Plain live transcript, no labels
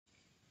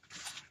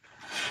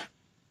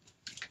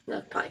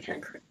That's probably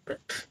kind of correct,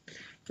 but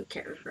who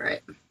cares,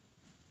 right?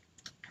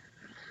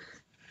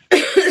 I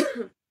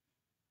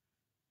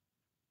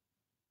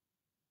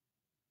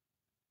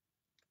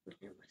can't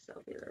hear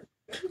myself either.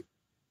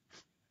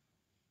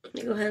 Let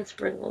me go ahead and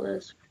sprinkle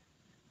this.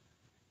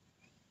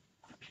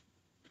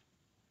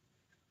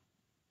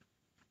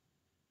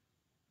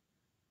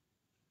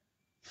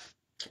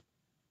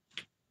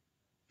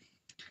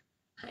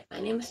 Hi,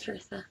 my name is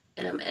Teresa,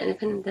 and I'm an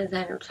independent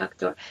designer of Tuck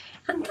Door.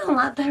 I'm doing a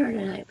lot better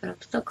tonight, but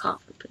I'm still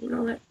coughing. But you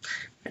know what?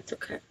 That's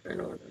okay. I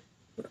don't want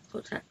to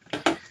close that.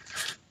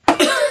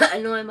 I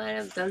know I might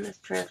have done this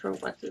transfer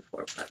once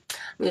before, but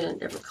I'm using a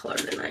different color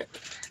tonight.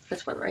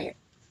 This one right here.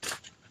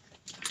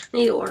 I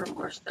need to order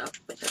more stuff,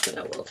 which I think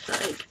I will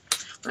tonight.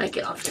 When I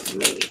get off it,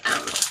 maybe. I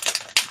don't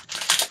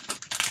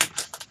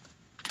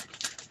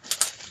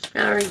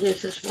know. I already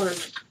used this one.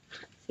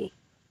 See?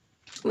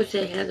 Wish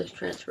they had this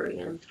transfer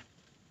again.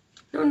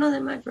 No, they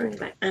might bring it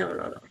back. I don't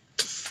know though.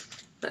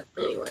 But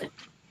anyway.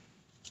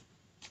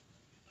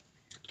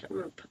 I'm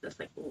gonna put this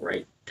like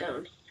right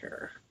down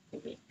here.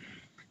 Maybe.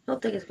 I don't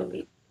think it's gonna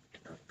be.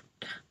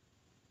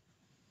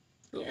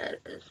 Yeah,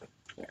 it is.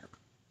 Yeah.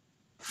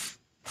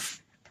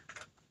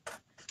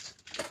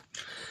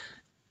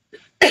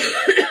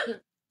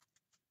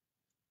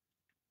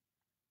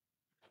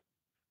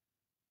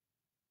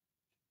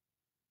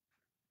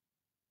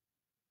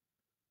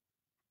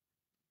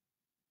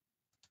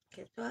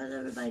 Okay, so how's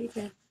everybody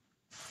been?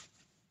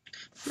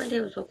 My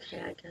day was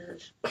okay, I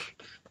guess.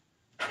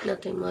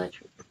 Nothing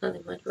much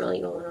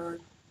really going on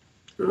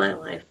in my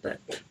life,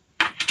 but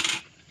I'm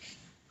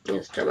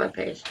gonna stir my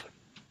face.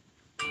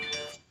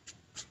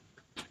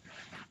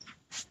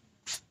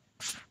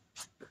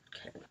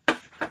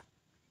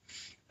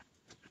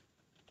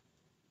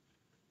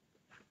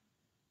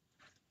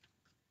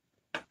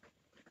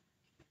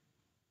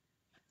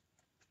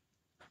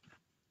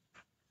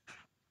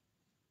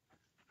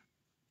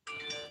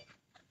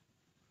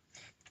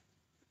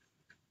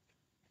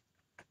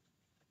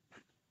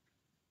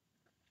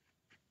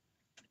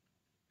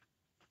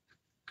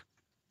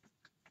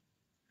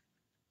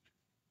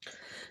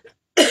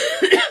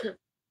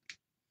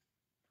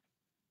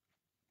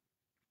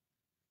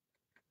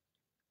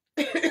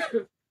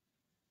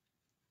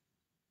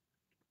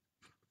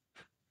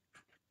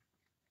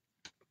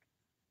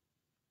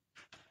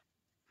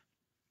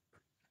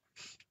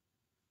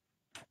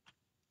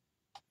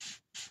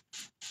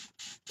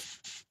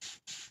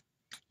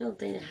 I don't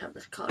think I have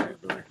this color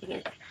anymore. I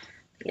think I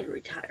get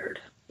retired.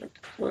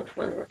 Once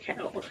when we're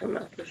cattle, I'm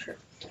not for sure.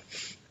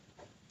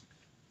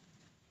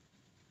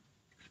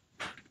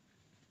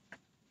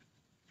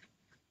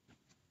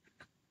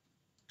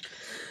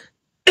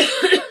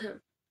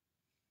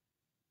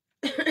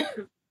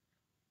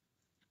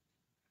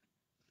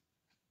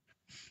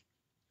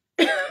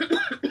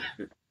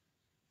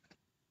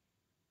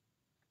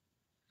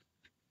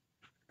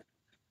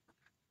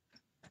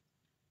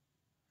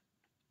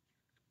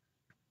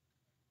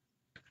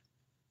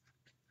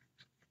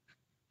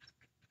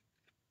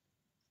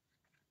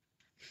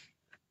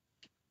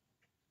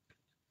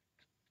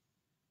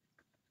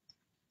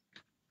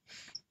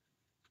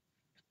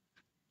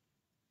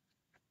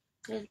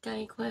 Guys got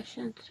any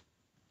questions?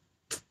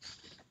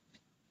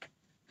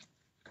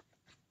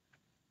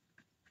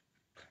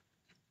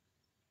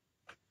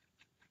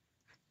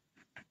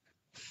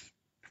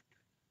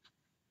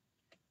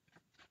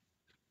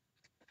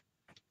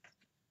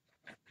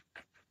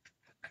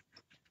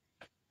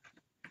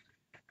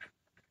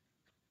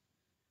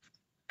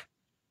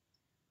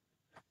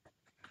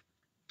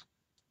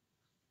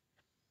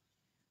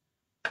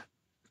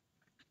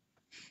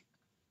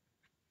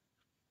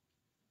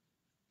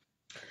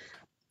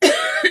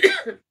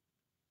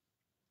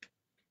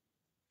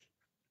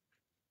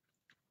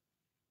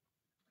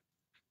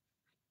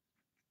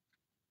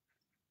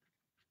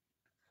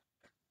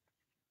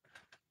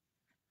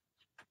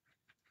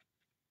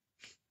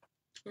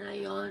 And I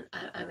yawn.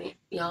 I mean,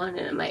 yawn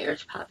and my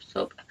ears pop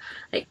so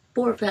like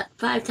 4 or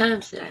 5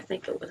 times today. I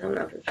think it was. I'm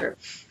not for sure.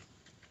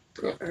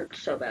 It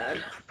hurts so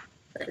bad,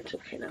 but it's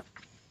okay now.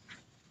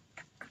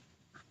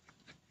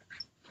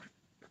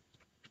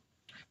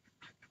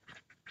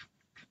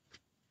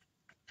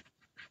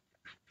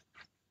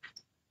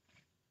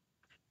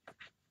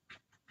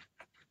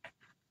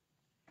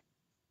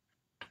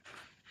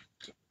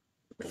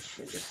 Make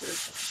sure this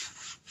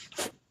is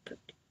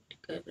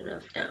good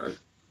enough down.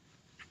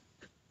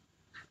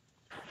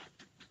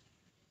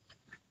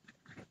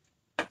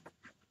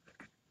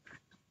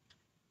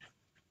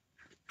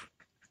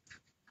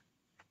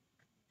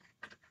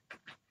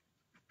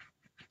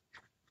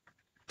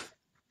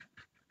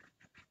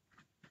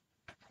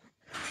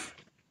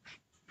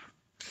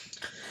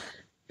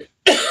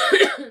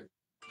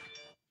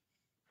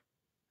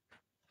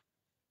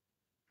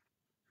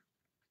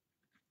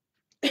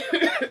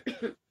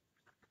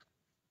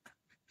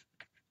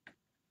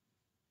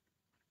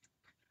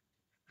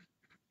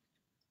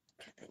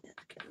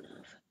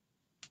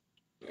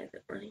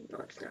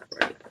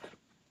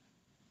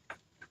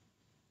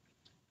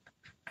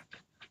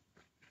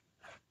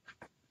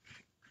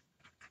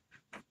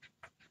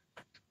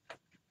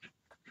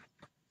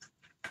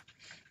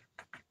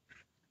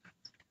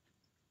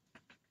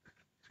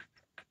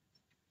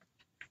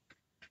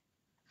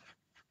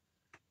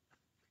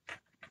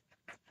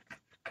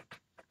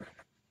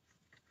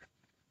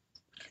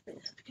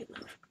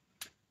 enough.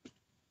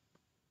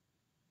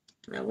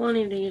 I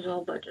wanted to use a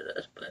whole bunch of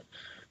this, but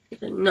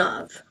it's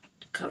enough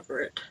to cover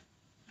it.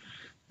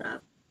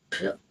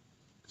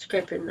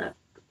 Scraping that,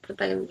 put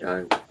back in the jar,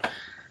 and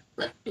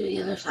let's do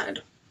the other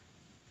side.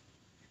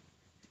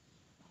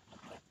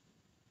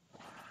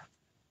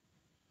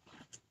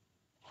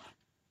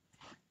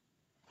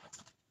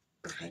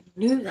 I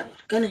knew that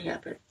was gonna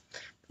happen.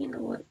 You know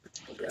what?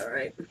 It'll be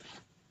alright.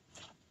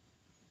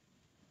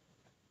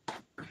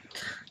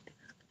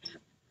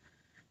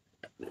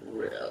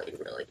 Really,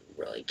 really,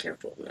 really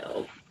careful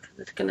now, because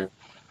it's gonna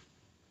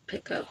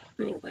pick up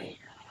anyway.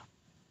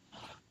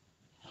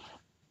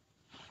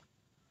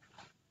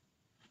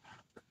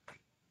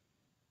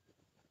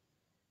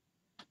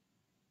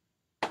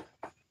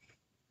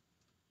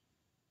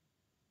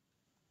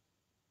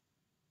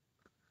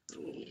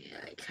 Yeah,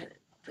 I kind of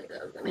figured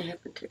that was gonna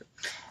happen too.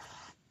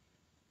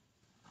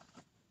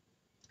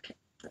 Okay,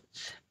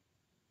 let's.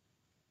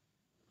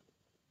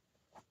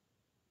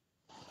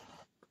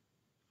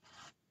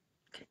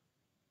 Okay.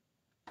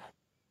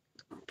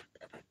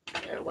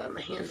 I gotta wipe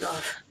my hands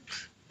off.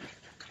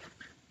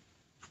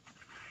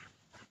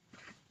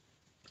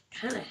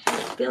 Kind of had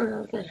a feeling that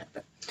was gonna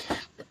happen.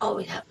 It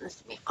always happens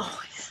to me.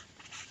 Always.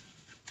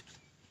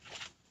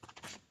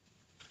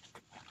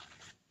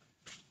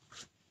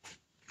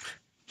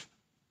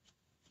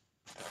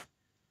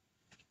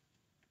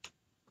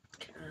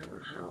 Okay, I don't know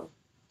how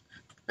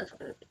that's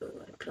gonna do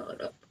when I fill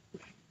it up.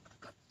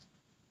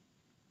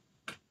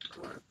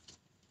 Come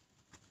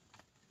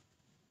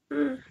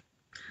on.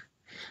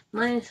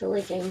 Mine is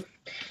leaking.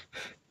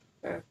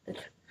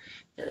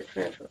 The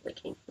transfer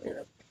leaking.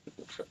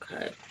 It's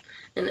okay.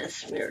 And it's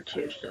smeared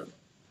too, so.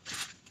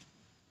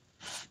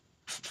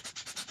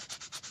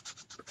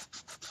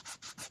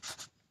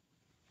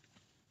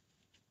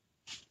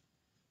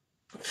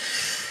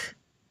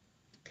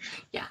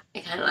 Yeah, I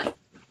kind of like.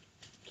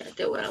 I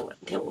did what I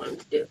didn't want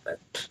to do, but.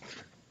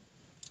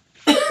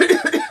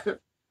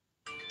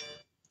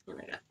 And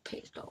I got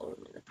paste all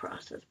over in the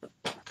process, but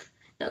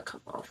it'll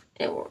come off.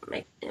 It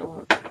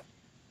won't.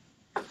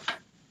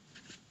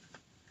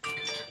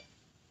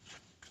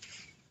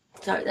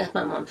 Sorry, that's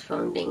my mom's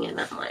phone dinging,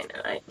 not mine.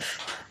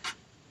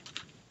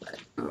 But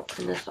I'm gonna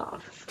turn this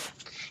off.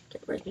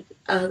 Get rid of the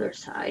other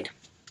side.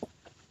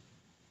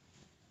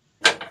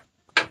 I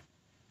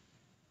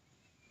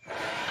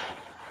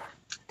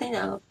think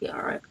that'll be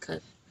alright,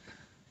 because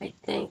I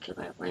think if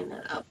I line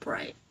that up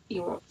right,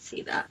 you won't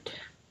see that.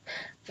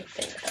 I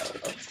think, I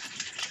don't know.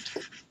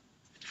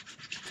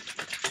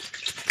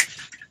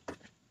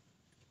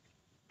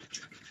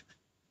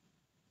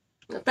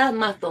 That's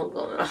my phone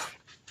going off.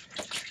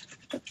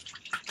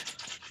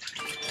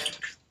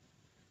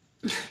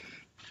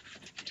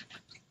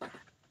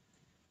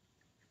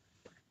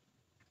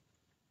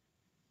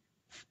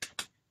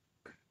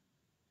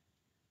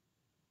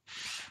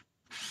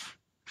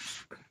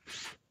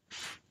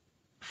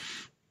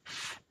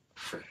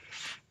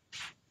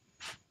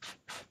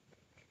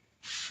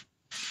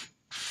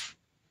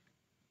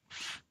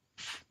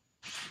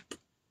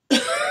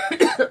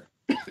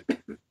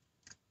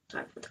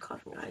 Sorry for the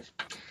coughing, guys.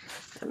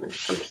 I'm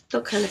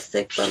still kind of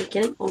sick, but I'm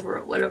getting over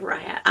it. Whatever I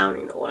had, I don't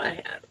even know what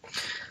I had.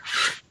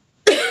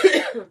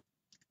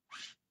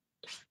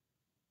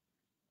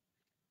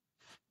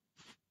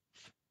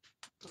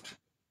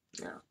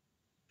 Now,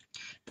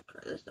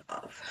 try this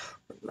off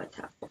with my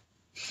towel.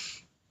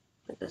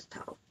 With this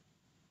towel.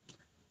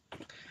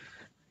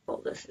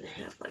 Fold this in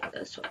half like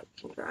this so it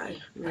can dry.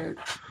 And then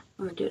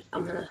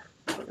I'm gonna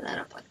put that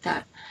up like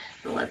that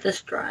and let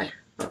this dry.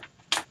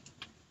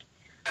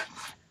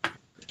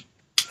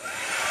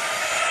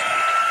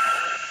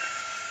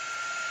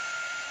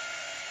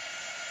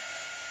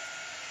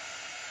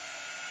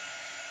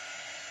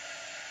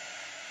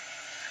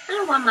 I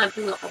don't know why my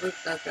finger always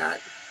does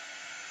that.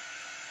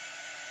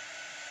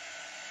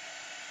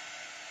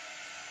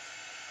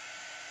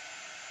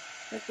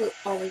 My finger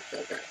always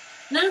does that.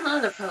 None of my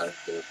other colors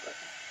do, but.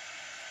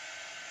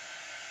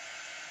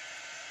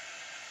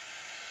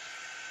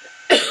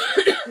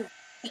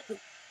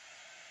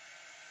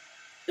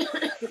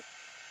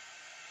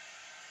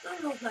 I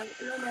don't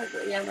know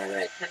if yeah, my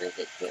red kind of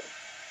did too.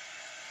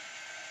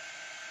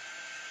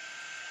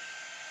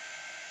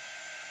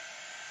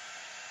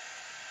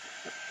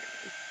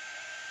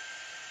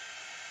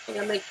 I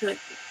gotta make sure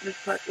this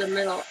part, the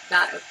middle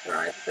dot is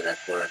dry, because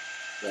that's where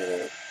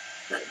the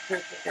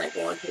pencil can't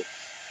go into.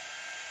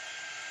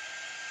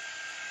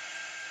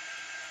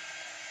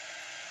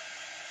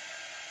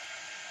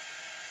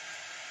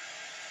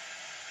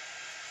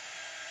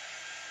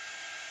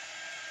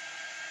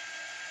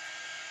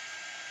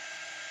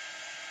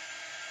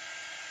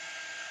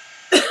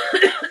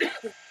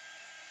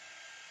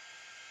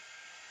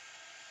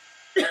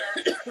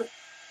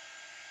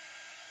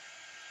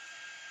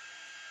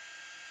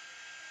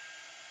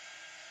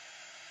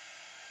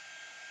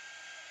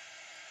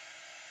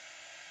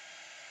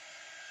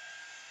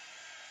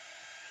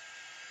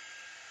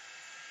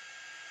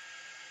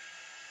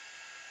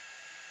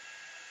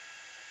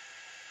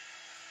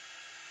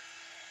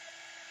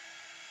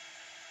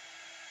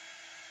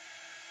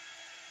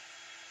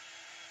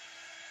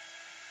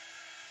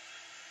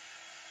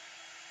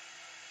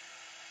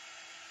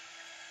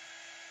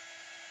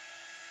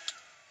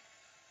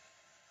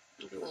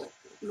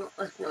 No,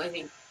 that's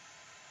noisy.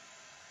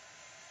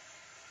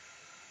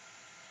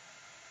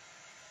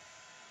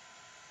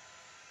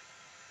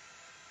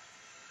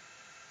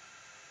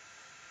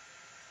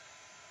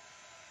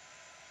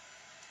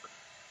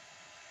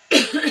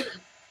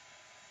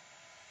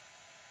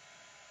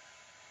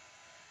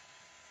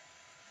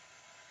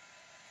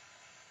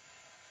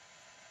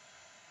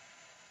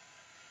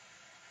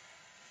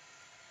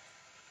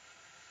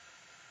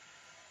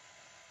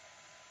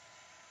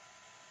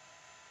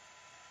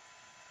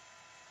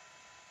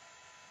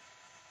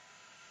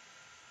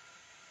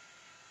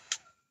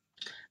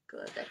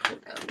 Good, that cool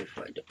down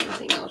before I do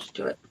anything else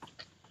to it.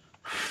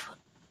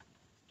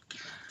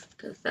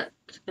 Because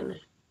that's gonna.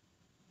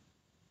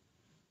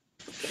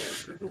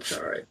 Yeah, it's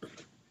alright.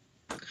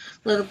 A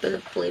little bit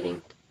of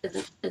bleeding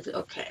is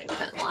okay,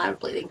 but a lot of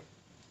bleeding,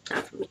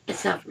 not for me.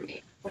 It's not for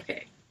me.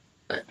 Okay,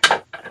 but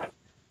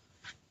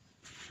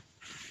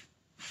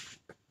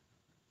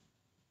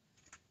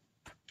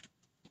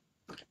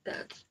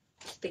that's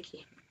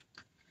sticky.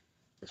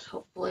 Just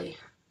hopefully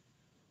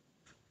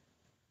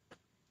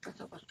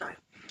that's almost dry.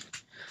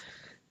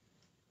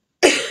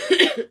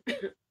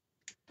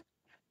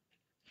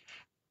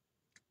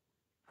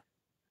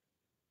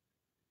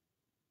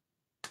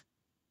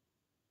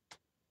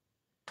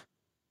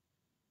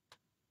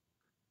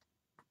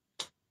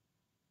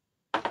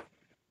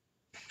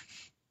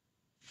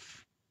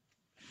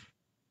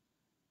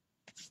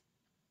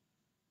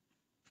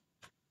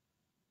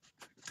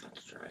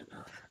 That's dry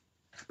enough.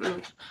 I mean,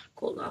 it's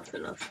cooled off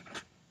enough.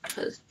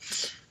 Because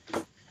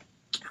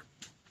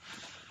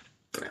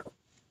now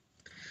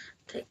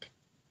take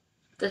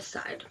this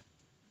side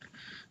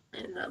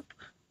and up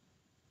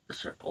a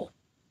circle.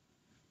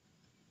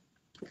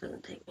 It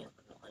doesn't take me a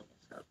little line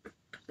this up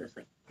because it's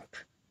like.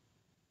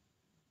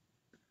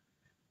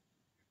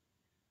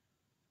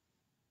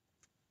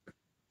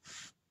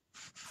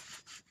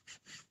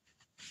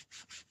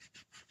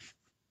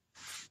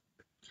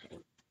 Okay.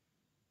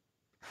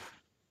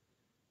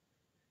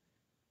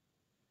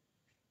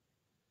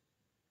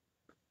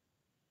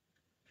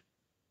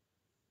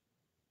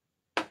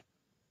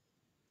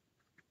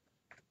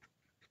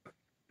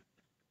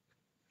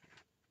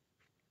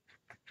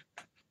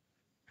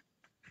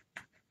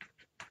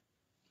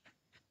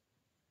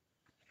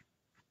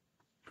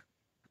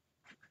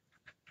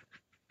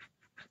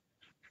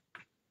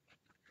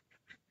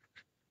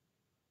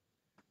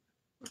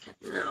 Okay,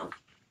 now.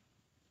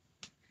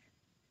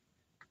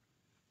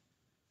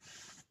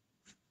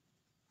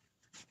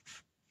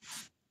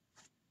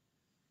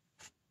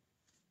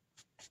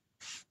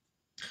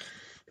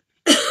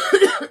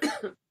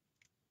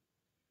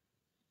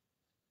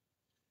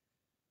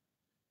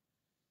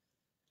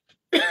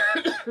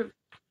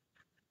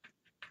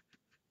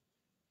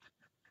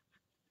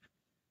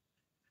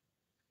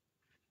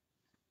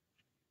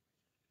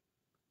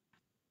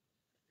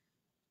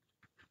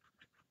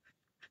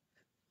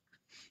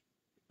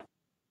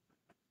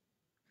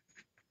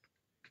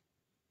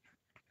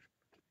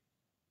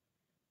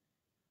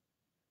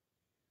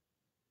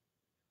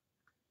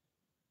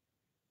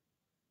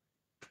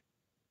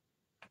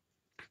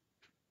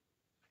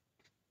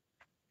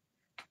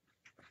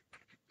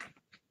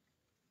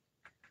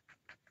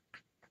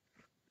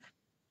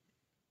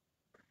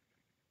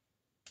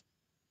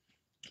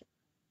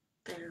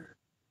 There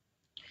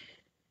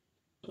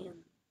and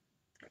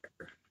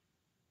there.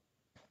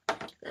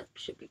 That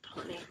should be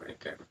plenty right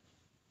there.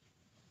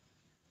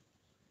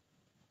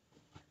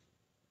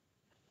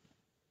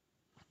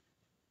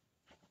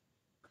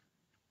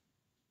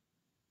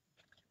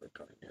 We're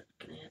going to have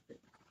it.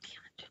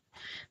 Damn it. I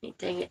mean,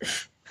 dang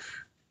it.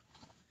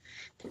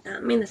 Did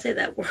not mean to say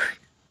that word.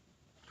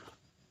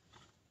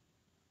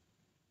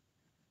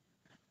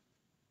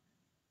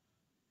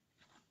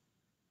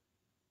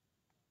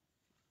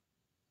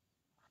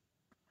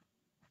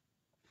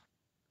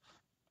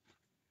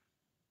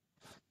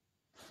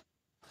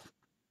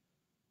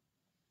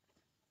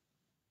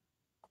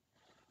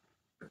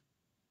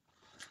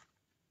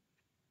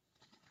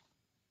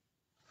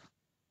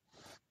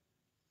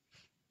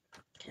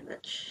 Okay,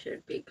 that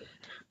should be good.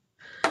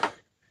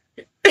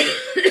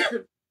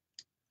 That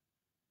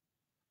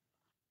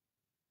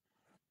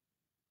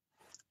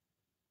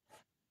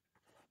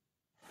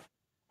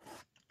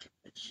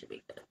should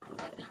be good.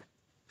 Okay.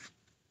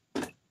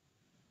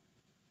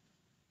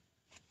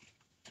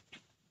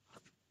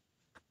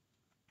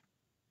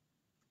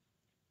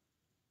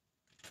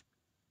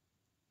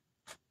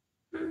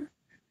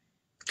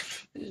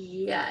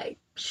 Yeah, I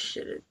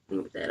should have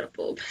moved that up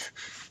a little bit.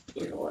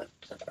 You know what?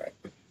 It's alright.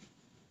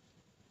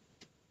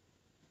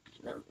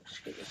 Now I'm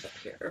just get this up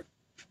here.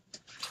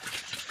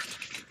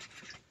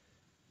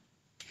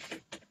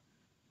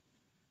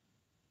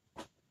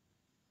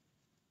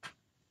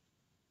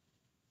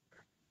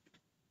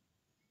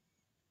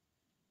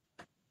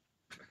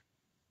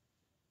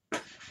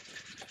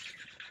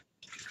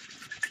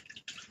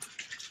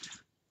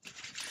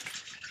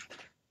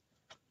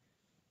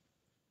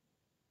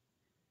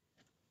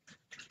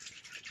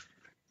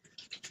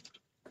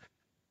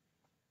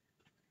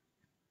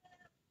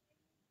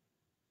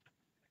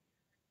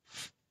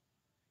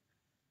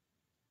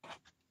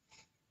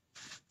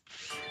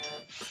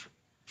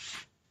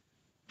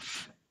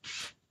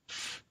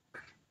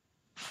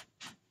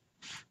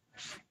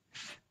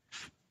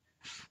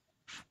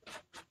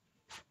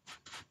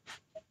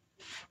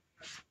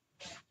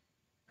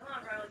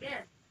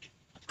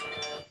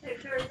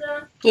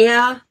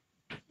 Yeah.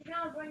 We're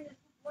gonna bring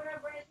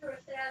it to her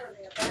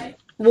Saturday, okay?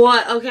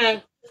 What?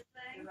 Okay.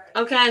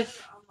 Okay.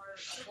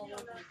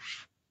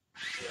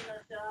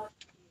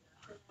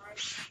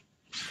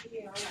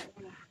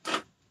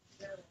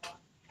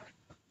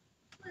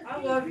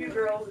 I love you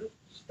girls.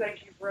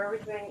 Thank you for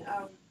everything.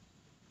 I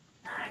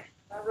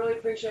really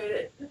appreciate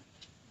it.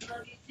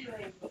 Love you too,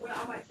 Amy. Well,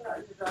 I might sit out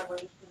in the driveway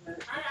just for a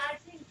minute. I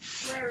think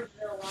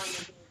Squaresville on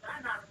the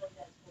I'm not really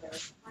that square.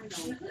 I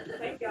know.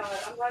 Thank God.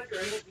 I'm glad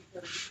you're in it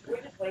because we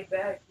just laid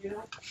back, you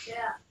know?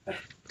 Yeah.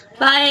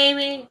 Bye,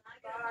 Amy.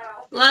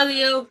 Bye. Love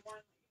you.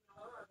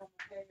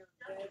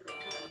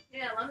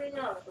 Yeah, let me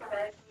know,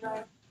 okay?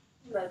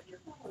 Love you.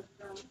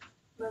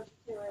 Love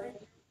you too,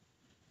 Amy.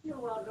 You're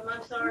welcome.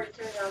 I'm sorry it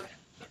turned out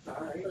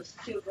so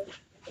stupid.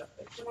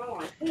 It's my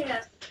life.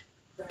 Yeah.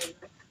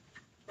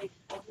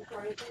 I'll be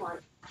sorry so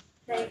much.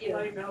 Thank you.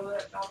 Let you know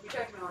that I'll be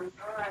checking on you.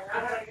 All right.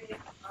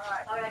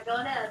 All right. Go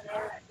ahead.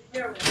 All right. Be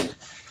careful.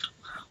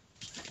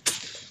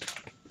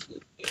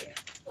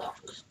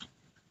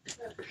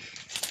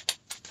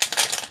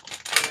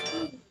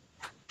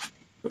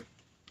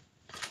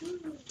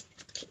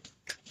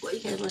 What, you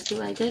guys want to see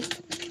what I did?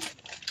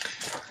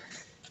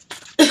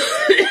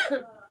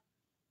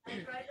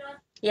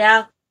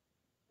 Yeah.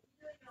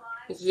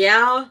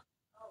 Yeah.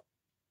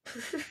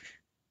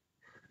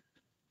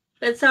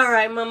 It's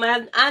alright, Mom.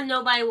 I have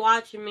nobody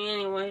watching me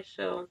anyway,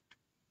 so.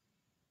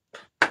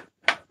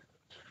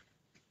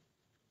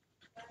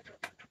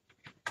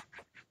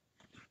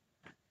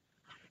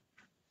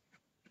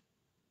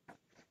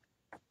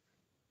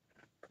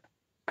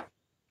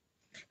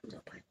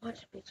 Nobody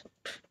watching me, so.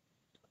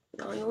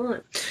 All you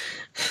want.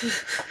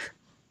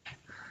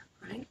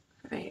 Right.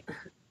 Okay.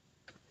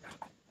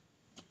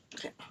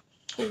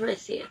 I'm ready to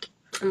see it.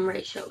 I'm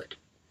ready to show it.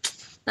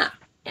 Ah,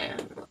 yeah,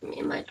 me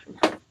and my turn.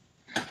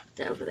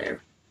 It's over there.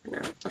 No,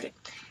 okay.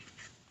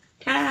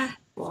 Ta-da!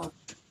 Well,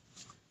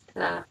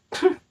 ta-da.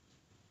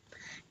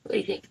 What do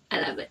you think?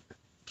 I love it.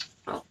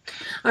 Oh.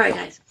 Alright,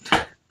 guys.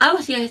 I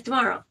will see you guys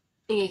tomorrow.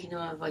 And you can know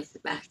my voice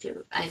is back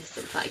too. I just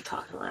didn't feel like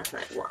talking last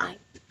night. Why?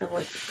 My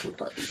voice is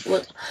completely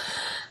was.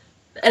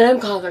 And I'm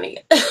coughing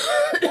again.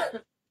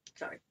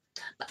 Sorry.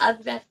 But I'll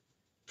be back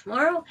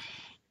tomorrow.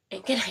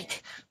 And good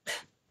night.